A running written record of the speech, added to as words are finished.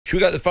Should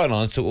we go to the phone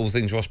line to talk all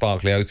things Ross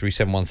Barkley,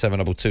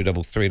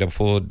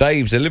 03717223344?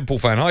 Dave's a Liverpool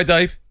fan. Hi,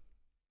 Dave.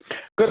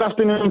 Good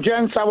afternoon,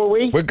 gents. How are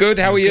we? We're good.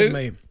 How are you? Good,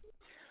 mate.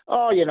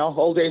 Oh,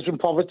 old age and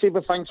poverty,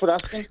 but thanks for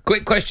asking.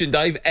 Quick question,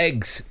 Dave.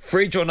 Eggs,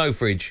 fridge or no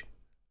fridge?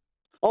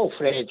 Oh,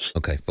 fridge.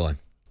 Okay, fine.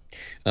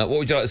 What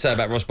would you like to say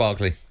about Ross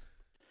Barkley?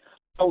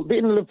 Oh,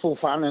 being a Liverpool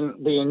fan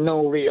and being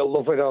no real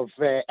lover of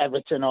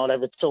Everton or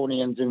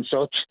Evertonians and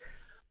such,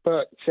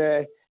 but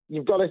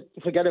you've got to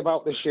forget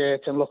about the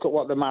shirt and look at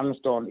what the man's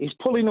done. He's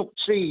pulling up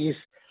trees,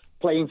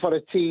 playing for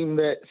a team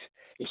that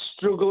is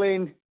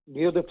struggling.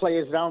 The other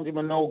players around him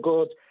are no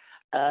good.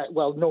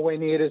 Nowhere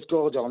near as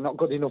good or not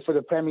good enough for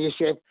the Premiership.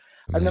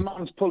 Mm-hmm. And the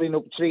man's pulling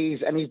up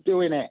trees and he's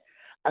doing it.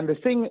 And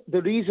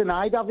the reason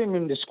I'd have him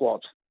in the squad,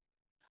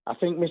 I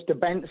think Mr.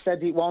 Bent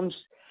said it once,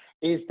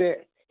 is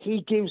that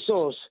he gives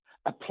us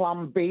a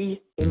plan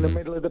B in the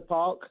middle of the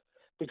park.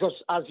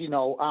 Because, as you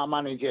know, our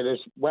manager, as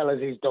well as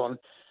he's done,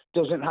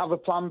 doesn't have a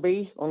plan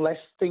B unless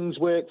things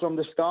work from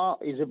the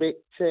start. He's a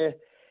bit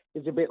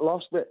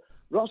lost. But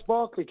Ross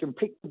Barkley can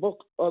pick the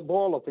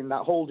ball up in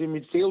that holding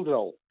midfield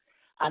role.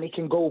 And he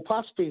can go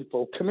past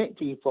people, commit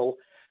people,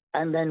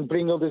 and then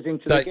bring others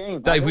into the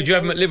game. Dave, would you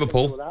have him at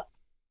Liverpool?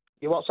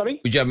 You what, sorry?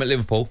 Would you have him at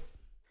Liverpool?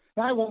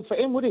 No, I won't for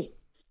him, would he?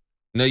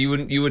 No, you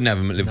wouldn't have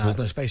him at Liverpool. No, there's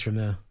no space for him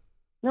there.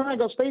 No, I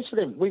got space for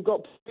him. We've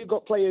got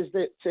players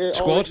that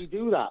already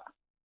do that.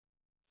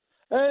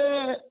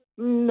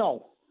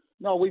 No,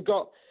 we've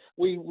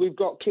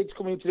got kids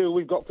coming through.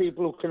 We've got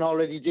people who can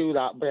already do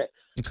that. But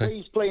where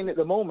he's playing at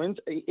the moment,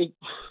 he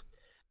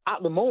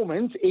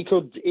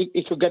could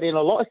get in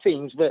a lot of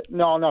teams, but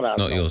no, not ours.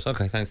 Not yours.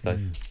 Okay, thanks,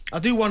 Dave. I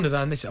do wonder,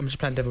 though, and I'm just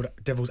playing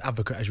devil's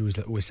advocate, as you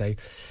always say.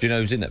 Do you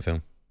know who's in that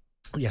film?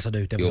 Yes, I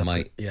do. Devil's Your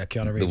advocate. mate. Yeah,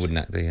 Keanu Reeves. The wooden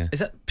actor, yeah. Is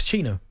that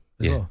Pacino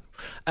as well?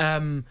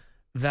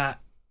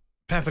 That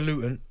playing for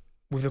Luton,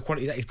 with the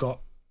quality that he's got,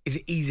 is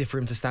it easier for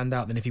him to stand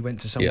out than if he went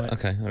to somewhere? Yeah,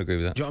 okay, I agree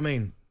with that. Do you know what I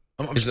mean?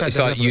 It's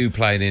like you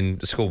playing in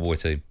the schoolboy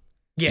team.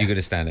 Yeah. You're going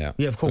to stand out.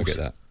 Yeah, of course.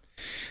 I get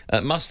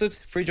that. Mustard,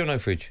 fridge or no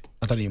fridge?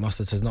 I don't eat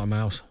mustard, so it's not in my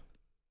house.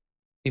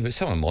 Yeah, but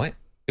someone might.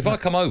 If I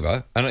come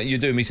over and you're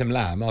doing me some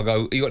lamb, I'll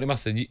go, you got any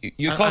mustard?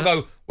 You can't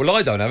go, well,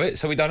 I don't have it,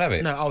 so we don't have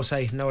it. No, I'll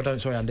say, no, I don't.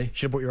 Sorry, Andy.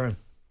 Should have brought your own.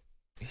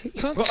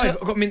 I've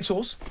got mint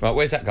sauce. Right,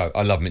 where's that go?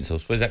 I love mint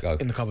sauce. Where's that go?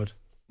 In the cupboard.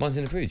 Mine's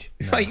in the fridge.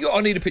 No. Mate,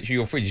 I need a picture of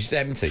your fridge. It's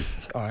empty.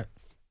 All right.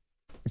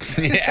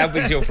 Yeah, how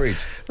big's your fridge?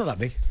 Not that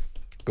big.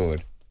 Go on.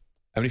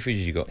 How many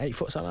fridges you got? 8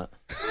 foot, something like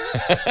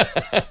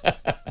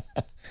that.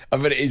 I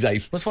bet it is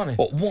 8. What's funny?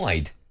 What,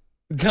 wide?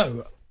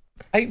 No.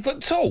 8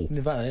 foot tall?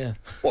 About, yeah.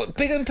 What,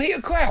 bigger than Peter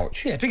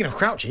Crouch? Yeah, bigger than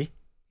Crouchy.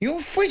 Your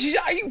fridge is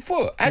 8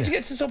 foot. How'd you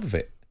get to the top of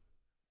it?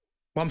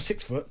 Well, I'm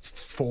 6'4",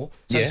 so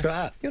yeah. I just got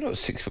that. You're not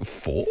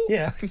 6'4".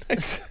 Yeah.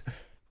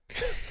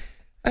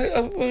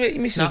 You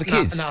missing the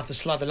kids? Now I have to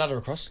slide the ladder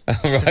across.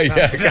 Right,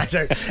 yeah.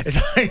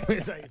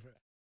 It's not even.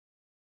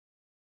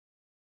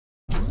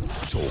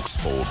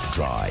 talkSPORT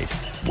Drive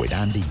with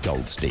Andy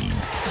Goldstein.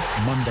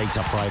 Monday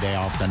to Friday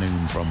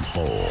afternoon from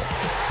 4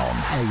 on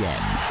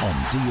AM, on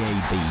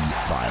DAB,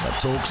 via the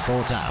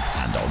talkSPORT app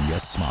and on your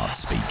smart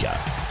speaker.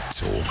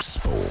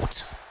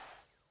 talkSPORT.